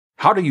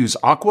How to use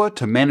Aqua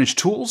to manage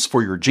tools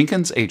for your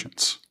Jenkins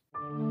agents.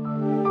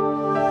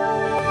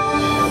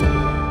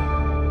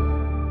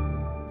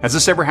 Has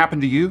this ever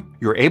happened to you?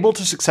 You're able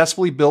to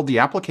successfully build the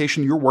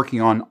application you're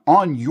working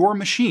on your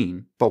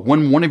machine, but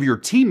when one of your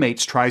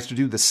teammates tries to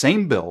do the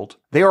same build,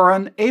 they are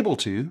unable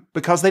to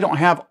because they don't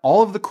have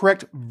all of the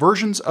correct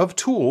versions of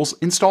tools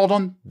installed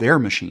on their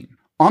machine.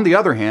 On the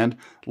other hand,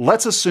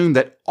 let's assume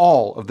that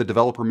all of the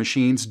developer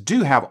machines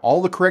do have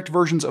all the correct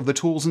versions of the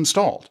tools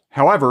installed.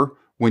 However,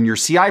 when your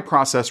CI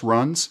process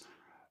runs,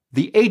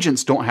 the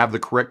agents don't have the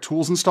correct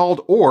tools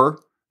installed, or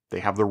they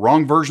have the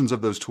wrong versions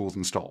of those tools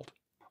installed.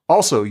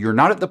 Also, you're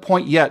not at the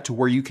point yet to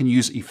where you can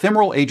use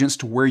ephemeral agents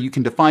to where you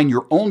can define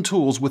your own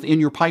tools within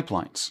your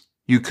pipelines.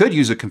 You could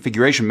use a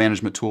configuration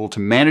management tool to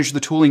manage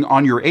the tooling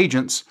on your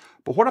agents,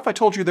 but what if I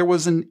told you there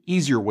was an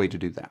easier way to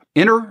do that?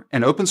 Enter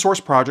an open source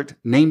project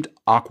named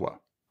Aqua.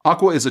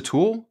 Aqua is a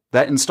tool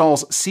that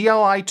installs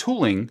CLI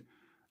tooling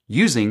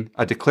using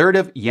a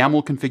declarative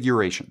YAML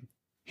configuration.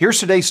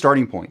 Here's today's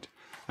starting point.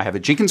 I have a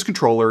Jenkins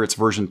controller, it's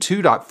version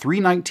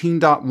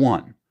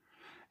 2.319.1,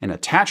 and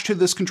attached to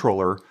this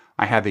controller,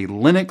 I have a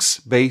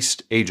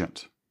Linux-based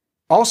agent.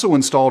 Also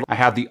installed, I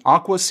have the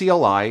Aqua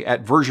CLI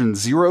at version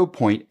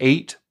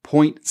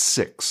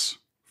 0.8.6.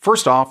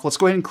 First off, let's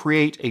go ahead and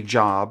create a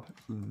job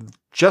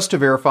just to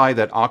verify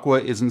that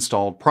Aqua is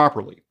installed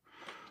properly.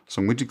 So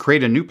I'm going to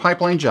create a new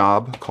pipeline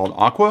job called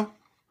Aqua.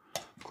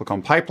 Click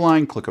on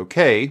Pipeline, click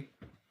OK.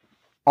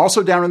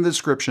 Also down in the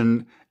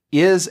description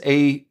is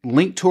a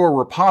link to a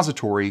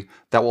repository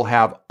that will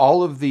have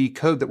all of the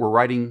code that we're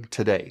writing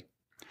today.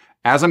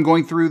 As I'm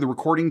going through the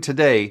recording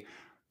today,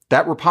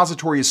 that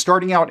repository is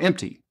starting out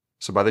empty.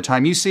 So by the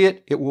time you see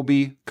it, it will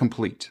be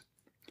complete.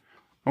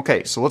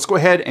 Okay, so let's go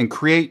ahead and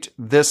create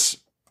this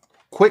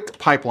quick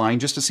pipeline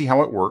just to see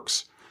how it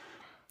works.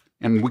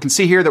 And we can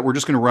see here that we're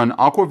just going to run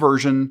Aqua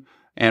version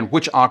and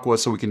which Aqua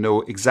so we can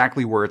know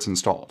exactly where it's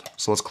installed.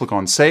 So let's click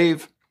on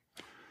Save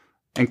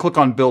and click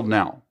on Build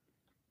Now.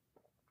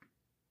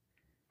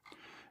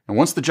 And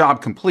once the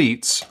job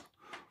completes,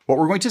 what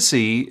we're going to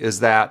see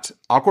is that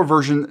Aqua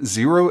version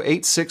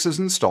 0.86 is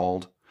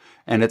installed,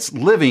 and it's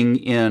living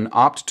in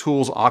opt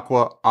tools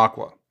aqua.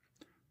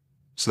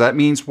 So that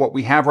means what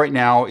we have right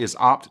now is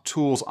opt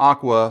tools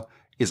aqua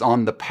is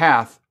on the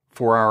path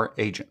for our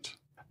agent.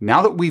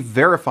 Now that we've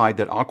verified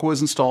that Aqua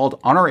is installed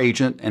on our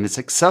agent and it's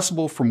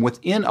accessible from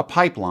within a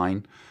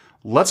pipeline,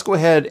 let's go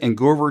ahead and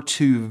go over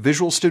to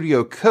Visual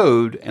Studio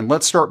Code and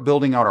let's start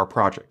building out our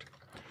project.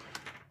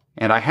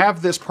 And I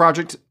have this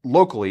project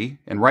locally,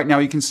 and right now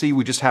you can see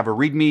we just have a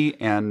README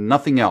and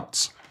nothing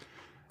else.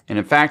 And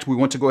in fact, we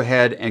want to go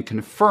ahead and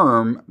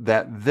confirm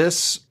that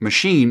this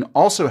machine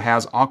also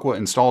has Aqua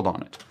installed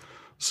on it.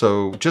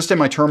 So just in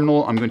my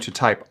terminal, I'm going to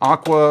type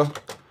Aqua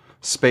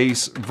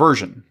space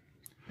version.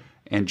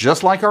 And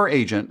just like our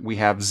agent, we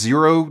have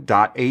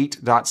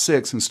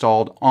 0.8.6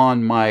 installed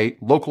on my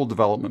local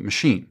development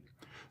machine.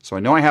 So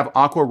I know I have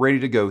Aqua ready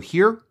to go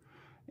here.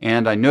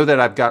 And I know that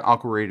I've got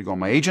Aqua ready to go on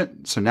my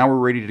agent, so now we're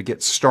ready to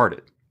get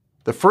started.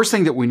 The first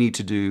thing that we need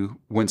to do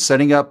when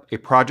setting up a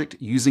project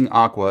using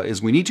Aqua is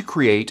we need to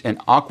create an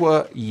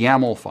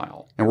aqua.yaml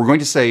file. And we're going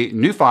to say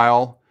new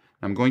file,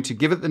 and I'm going to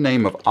give it the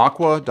name of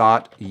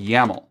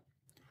aqua.yaml.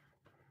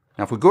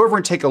 Now if we go over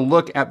and take a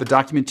look at the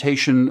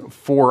documentation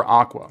for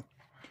Aqua,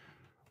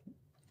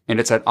 and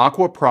it's at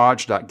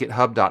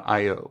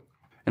aquaproj.github.io.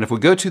 And if we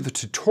go to the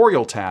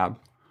tutorial tab,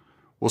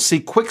 we'll see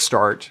quick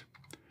start.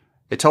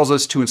 It tells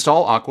us to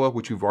install Aqua,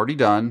 which we've already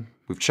done.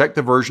 We've checked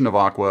the version of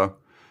Aqua,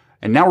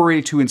 and now we're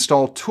ready to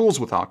install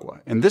tools with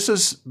Aqua. And this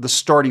is the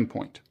starting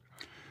point.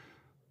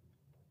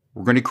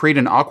 We're going to create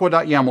an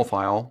aqua.yaml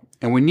file,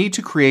 and we need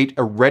to create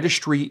a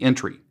registry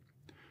entry.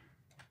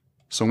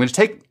 So I'm going to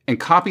take and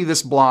copy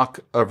this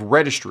block of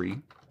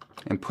registry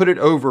and put it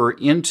over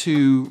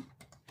into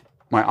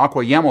my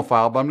aqua YAML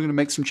file, but I'm going to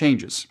make some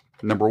changes.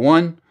 Number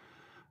one,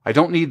 I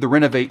don't need the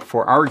renovate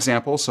for our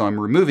example, so I'm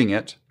removing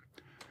it.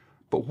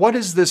 But what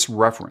is this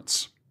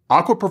reference?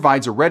 Aqua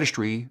provides a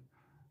registry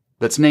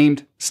that's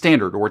named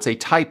standard, or it's a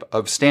type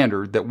of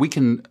standard that we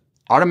can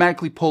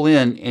automatically pull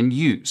in and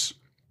use.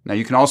 Now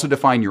you can also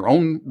define your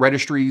own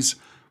registries.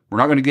 We're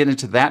not going to get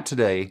into that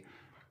today,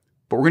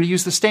 but we're going to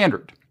use the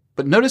standard.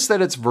 But notice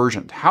that it's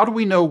versioned. How do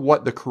we know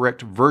what the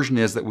correct version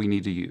is that we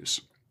need to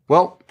use?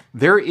 Well,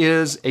 there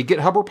is a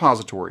GitHub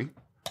repository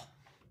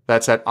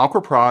that's at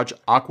aquaproj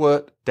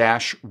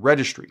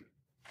aqua-registry.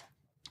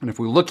 And if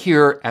we look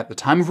here at the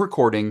time of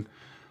recording,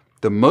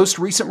 the most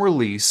recent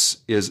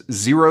release is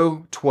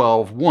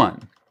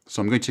 0.12.1.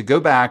 So I'm going to go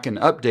back and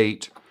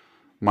update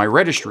my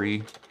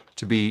registry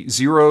to be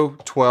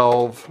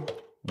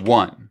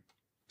 0.12.1.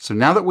 So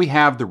now that we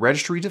have the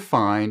registry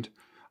defined,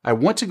 I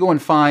want to go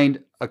and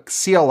find a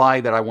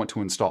CLI that I want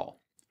to install.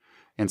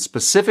 And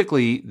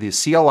specifically, the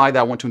CLI that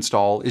I want to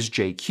install is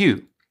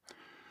JQ.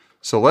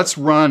 So let's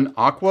run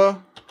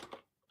aqua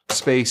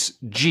space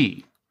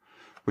G,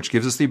 which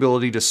gives us the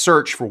ability to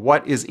search for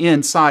what is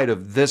inside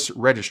of this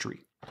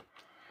registry.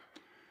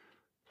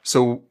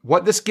 So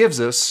what this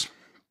gives us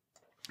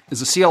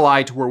is a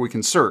CLI to where we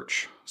can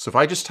search. So if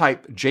I just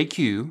type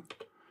JQ,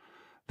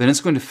 then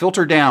it's going to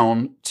filter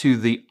down to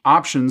the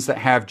options that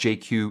have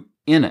JQ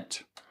in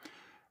it.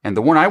 And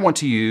the one I want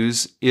to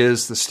use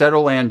is the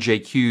Stedlerland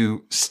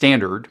JQ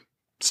standard,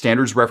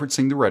 standards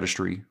referencing the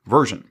registry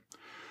version.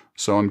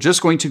 So I'm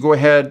just going to go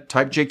ahead,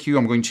 type JQ,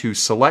 I'm going to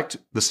select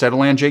the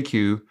Stedlerland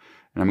JQ,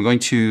 and I'm going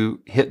to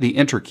hit the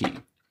Enter key.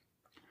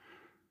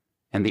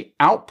 And the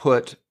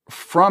output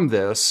from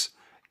this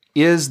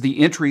is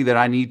the entry that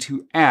I need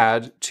to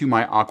add to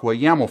my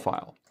aqua.yaml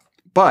file.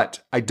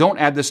 But I don't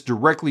add this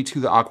directly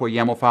to the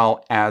aqua.yaml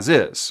file as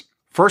is.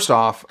 First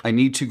off, I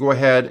need to go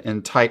ahead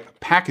and type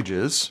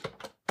packages,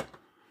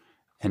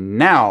 and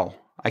now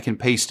I can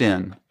paste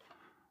in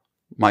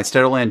my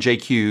Stedlerland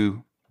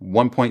JQ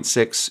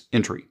 1.6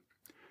 entry.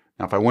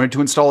 Now, if I wanted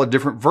to install a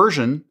different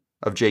version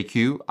of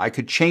JQ, I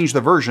could change the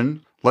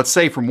version, let's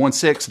say from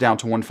 1.6 down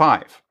to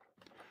 1.5.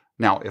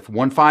 Now, if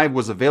 1.5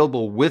 was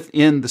available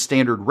within the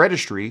standard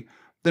registry,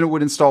 then it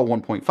would install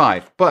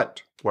 1.5.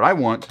 But what I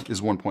want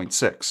is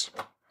 1.6.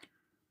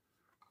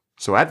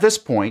 So at this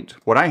point,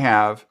 what I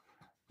have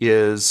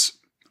is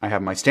I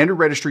have my standard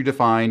registry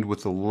defined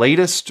with the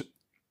latest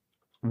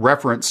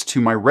reference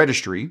to my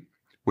registry,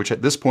 which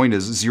at this point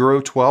is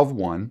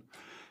 0.12.1,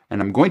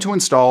 and I'm going to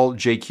install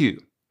JQ.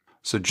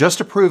 So just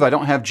to prove I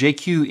don't have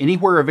JQ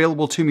anywhere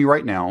available to me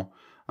right now,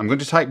 I'm going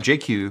to type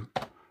JQ,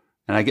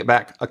 and I get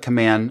back a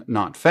command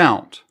not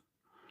found.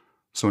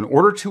 So in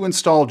order to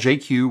install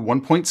JQ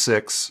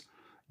 1.6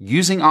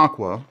 using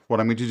Aqua, what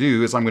I'm going to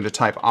do is I'm going to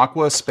type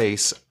aqua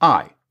space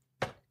I.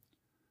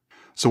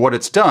 So what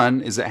it's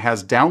done is it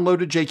has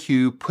downloaded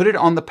JQ, put it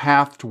on the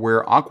path to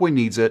where Aqua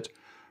needs it,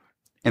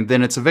 and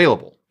then it's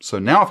available. So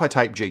now if I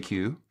type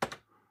JQ,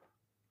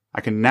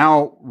 I can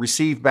now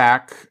receive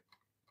back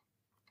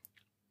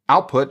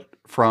output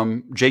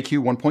from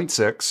JQ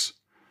 1.6.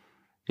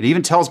 It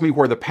even tells me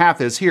where the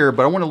path is here,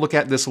 but I want to look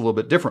at this a little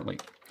bit differently.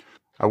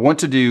 I want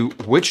to do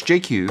which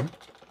JQ,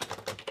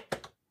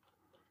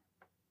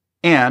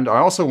 and I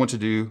also want to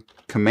do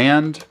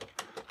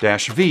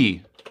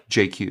command-v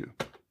JQ,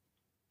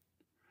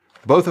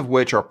 both of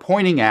which are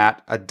pointing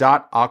at a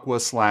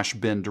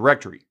 .aqua/bin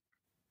directory.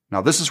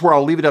 Now this is where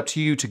I'll leave it up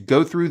to you to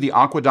go through the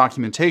Aqua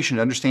documentation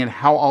to understand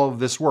how all of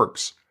this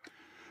works.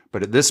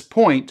 But at this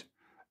point,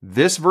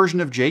 this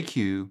version of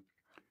JQ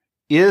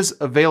is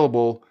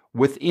available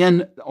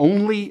within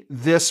only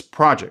this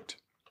project.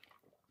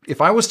 If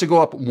I was to go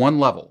up one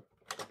level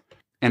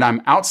and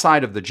I'm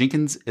outside of the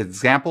Jenkins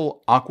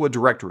example Aqua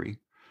directory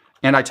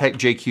and I type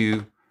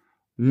JQ,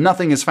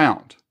 nothing is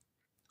found.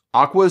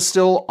 Aqua is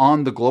still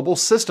on the global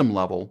system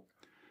level,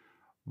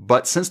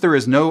 but since there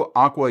is no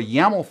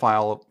aqua.yaml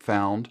file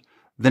found,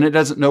 then it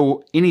doesn't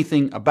know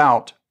anything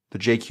about the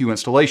JQ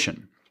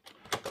installation.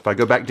 If I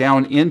go back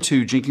down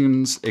into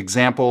Jenkins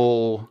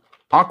example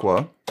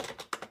Aqua,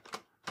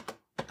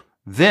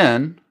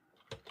 then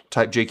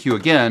type JQ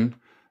again,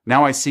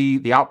 now I see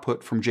the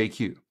output from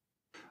JQ.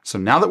 So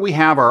now that we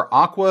have our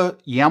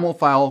aqua.yaml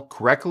file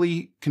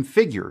correctly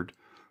configured,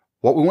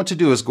 what we want to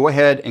do is go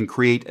ahead and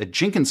create a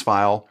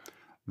Jenkinsfile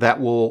that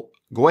will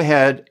go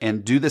ahead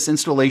and do this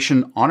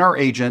installation on our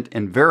agent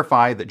and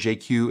verify that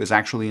JQ is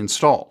actually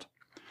installed.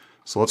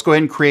 So let's go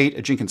ahead and create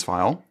a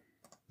Jenkinsfile.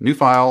 New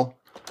file,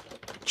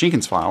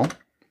 Jenkinsfile.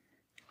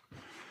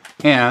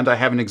 And I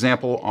have an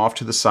example off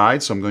to the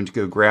side, so I'm going to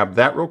go grab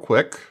that real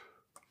quick.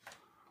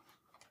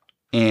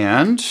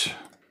 And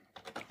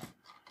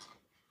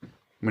I'm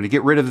going to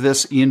get rid of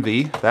this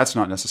env. That's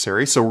not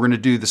necessary. So we're going to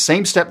do the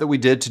same step that we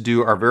did to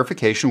do our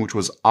verification, which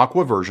was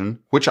Aqua version,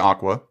 which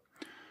Aqua.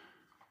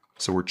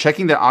 So we're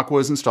checking that Aqua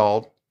is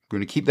installed. We're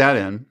going to keep that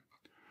in.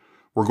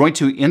 We're going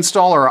to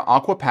install our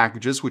Aqua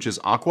packages, which is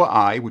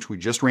aqua.i, which we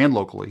just ran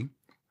locally.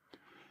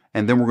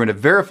 And then we're going to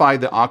verify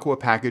the Aqua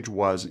package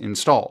was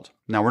installed.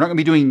 Now we're not going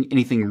to be doing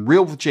anything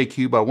real with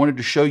JQ, but I wanted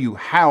to show you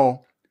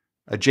how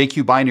a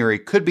JQ binary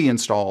could be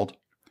installed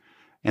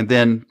and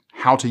then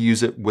how to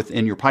use it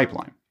within your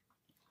pipeline.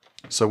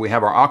 So we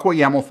have our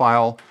aqua.yaml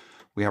file,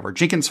 we have our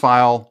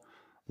Jenkinsfile.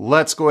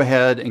 Let's go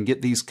ahead and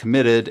get these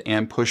committed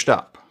and pushed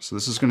up. So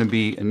this is going to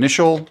be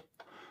initial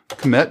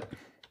commit.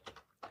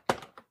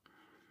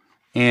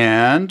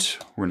 And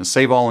we're going to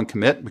save all and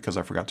commit because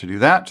I forgot to do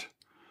that.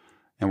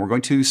 And we're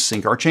going to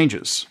sync our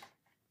changes.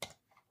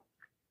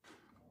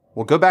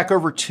 We'll go back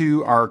over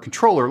to our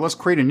controller. Let's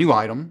create a new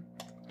item.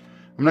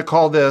 I'm going to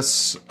call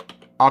this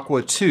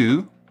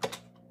aqua2.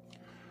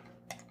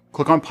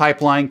 Click on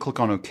pipeline, click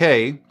on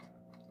OK.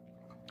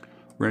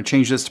 We're going to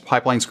change this to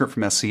pipeline script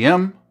from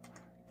SCM.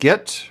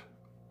 Get.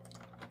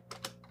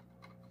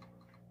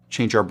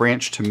 Change our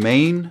branch to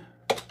main.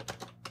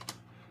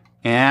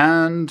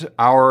 And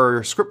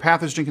our script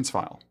path is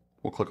Jenkinsfile.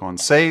 We'll click on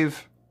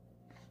save.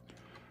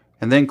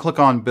 And then click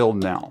on build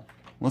now.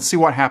 Let's see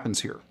what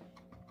happens here.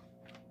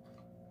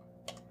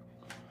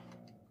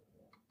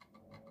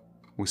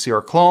 We see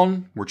our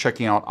clone. We're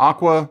checking out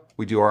Aqua.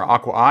 We do our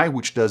aqua.i,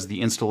 which does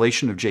the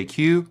installation of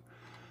JQ.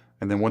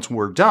 And then once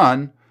we're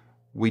done,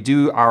 we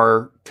do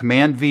our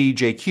command-v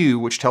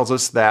JQ, which tells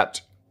us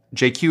that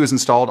JQ is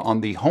installed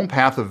on the home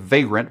path of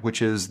Vagrant,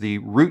 which is the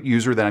root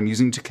user that I'm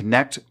using to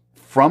connect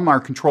from our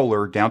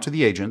controller down to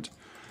the agent,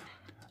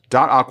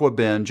 .aqua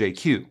bin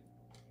JQ.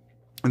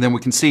 And then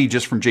we can see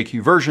just from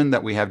JQ version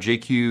that we have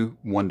JQ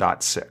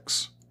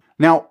 1.6.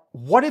 Now,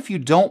 what if you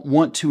don't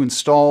want to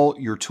install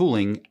your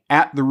tooling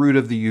at the root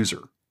of the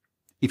user?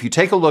 If you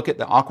take a look at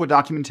the Aqua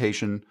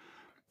documentation,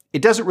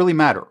 it doesn't really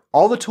matter.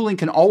 All the tooling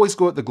can always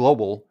go at the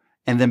global,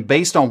 and then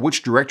based on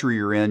which directory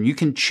you're in, you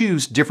can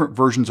choose different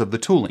versions of the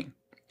tooling.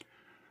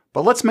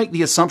 But let's make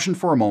the assumption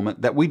for a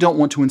moment that we don't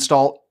want to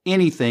install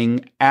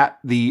anything at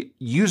the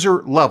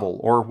user level,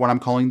 or what I'm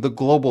calling the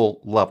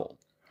global level.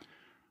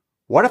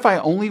 What if I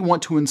only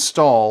want to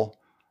install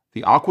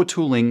the Aqua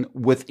tooling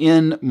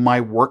within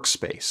my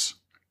workspace?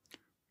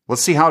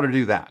 Let's see how to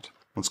do that.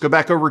 Let's go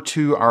back over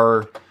to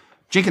our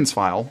Jenkins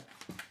file.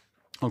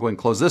 I'll go ahead and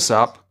close this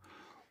up.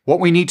 What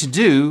we need to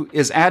do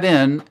is add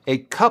in a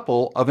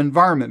couple of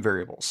environment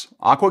variables.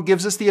 Aqua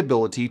gives us the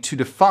ability to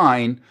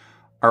define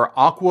our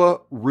Aqua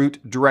root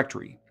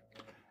directory.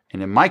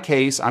 And in my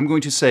case, I'm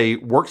going to say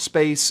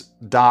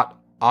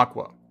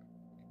workspace.aqua.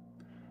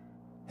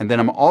 And then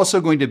I'm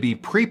also going to be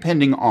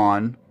prepending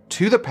on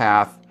to the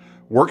path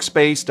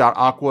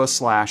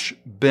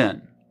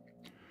workspace.aqua/bin.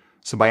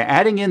 So by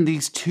adding in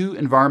these two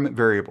environment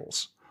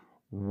variables,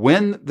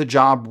 when the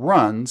job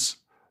runs,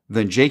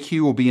 then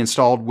JQ will be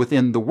installed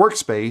within the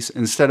workspace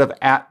instead of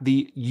at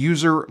the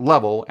user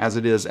level as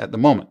it is at the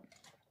moment.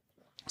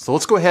 So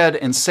let's go ahead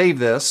and save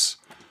this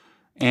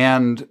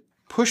and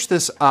push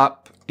this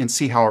up and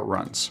see how it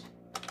runs.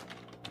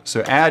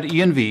 So add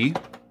env,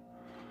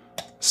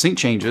 sync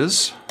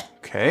changes.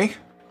 Okay,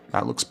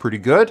 that looks pretty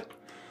good.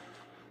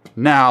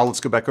 Now let's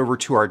go back over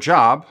to our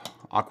job,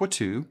 Aqua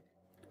 2.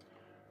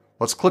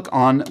 Let's click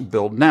on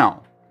Build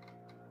Now.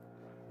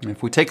 And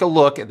if we take a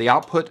look at the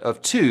output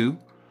of 2,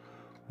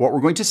 what we're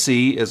going to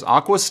see is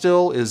Aqua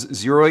still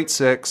is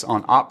 086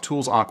 on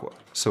OpTools Aqua.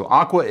 So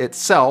Aqua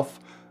itself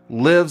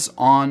lives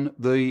on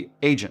the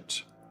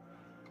agent.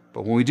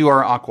 But when we do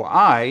our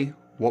aqua.i,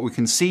 what we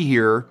can see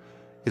here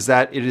is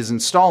that it is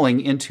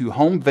installing into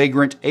home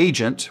Vagrant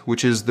agent,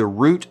 which is the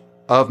root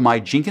of my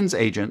Jenkins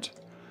agent,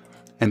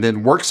 and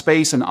then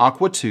workspace in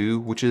Aqua 2,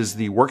 which is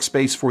the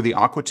workspace for the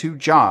Aqua 2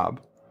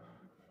 job,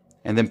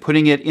 and then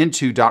putting it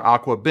into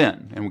 .aqua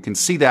bin. And we can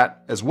see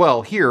that as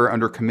well here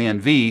under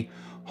Command V,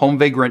 home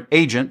Vagrant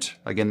agent,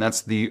 again,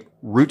 that's the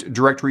root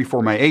directory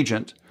for my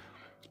agent,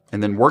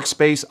 and then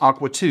workspace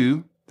Aqua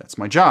 2, that's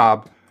my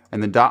job,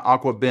 and then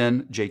 .aqua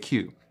bin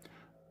JQ.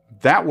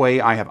 That way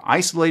I have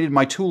isolated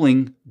my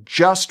tooling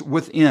just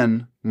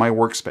within my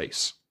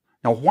workspace.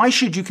 Now, why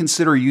should you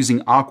consider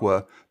using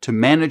Aqua to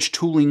manage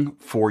tooling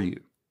for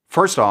you?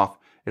 First off,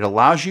 it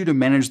allows you to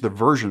manage the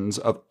versions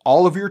of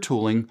all of your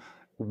tooling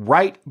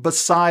right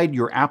beside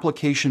your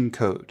application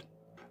code.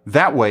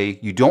 That way,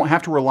 you don't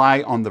have to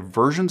rely on the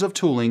versions of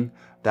tooling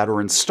that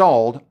are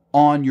installed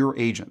on your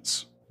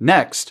agents.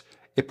 Next,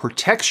 it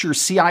protects your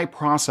CI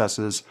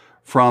processes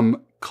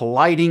from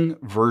colliding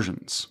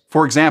versions.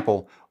 For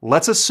example,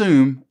 let's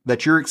assume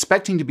that you're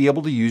expecting to be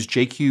able to use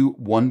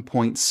JQ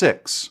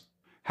 1.6.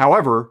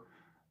 However,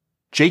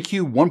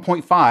 JQ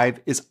 1.5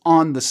 is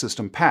on the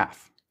system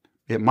path.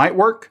 It might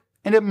work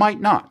and it might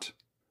not.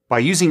 By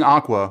using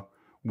Aqua,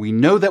 we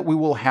know that we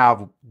will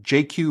have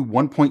JQ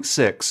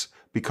 1.6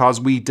 because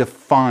we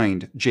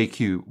defined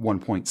JQ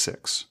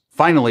 1.6.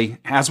 Finally,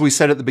 as we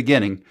said at the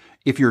beginning,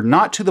 if you're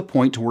not to the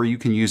point to where you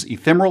can use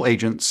ephemeral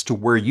agents to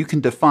where you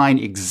can define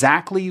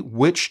exactly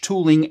which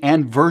tooling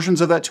and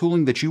versions of that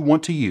tooling that you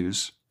want to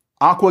use,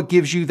 Aqua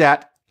gives you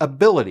that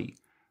ability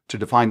to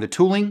define the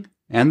tooling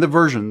and the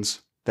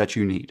versions that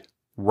you need,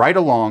 right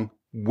along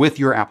with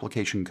your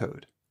application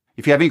code.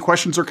 If you have any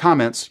questions or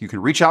comments, you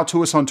can reach out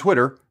to us on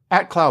Twitter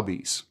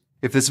 @CloudBees.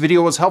 If this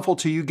video was helpful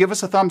to you, give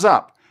us a thumbs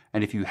up.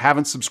 And if you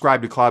haven't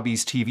subscribed to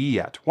CloudBees TV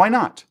yet, why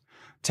not?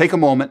 Take a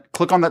moment,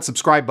 click on that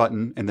subscribe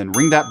button, and then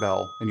ring that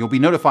bell, and you'll be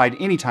notified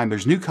anytime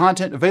there's new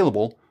content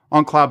available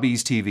on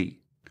CloudBees TV.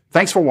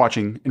 Thanks for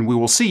watching, and we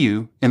will see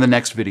you in the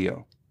next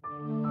video.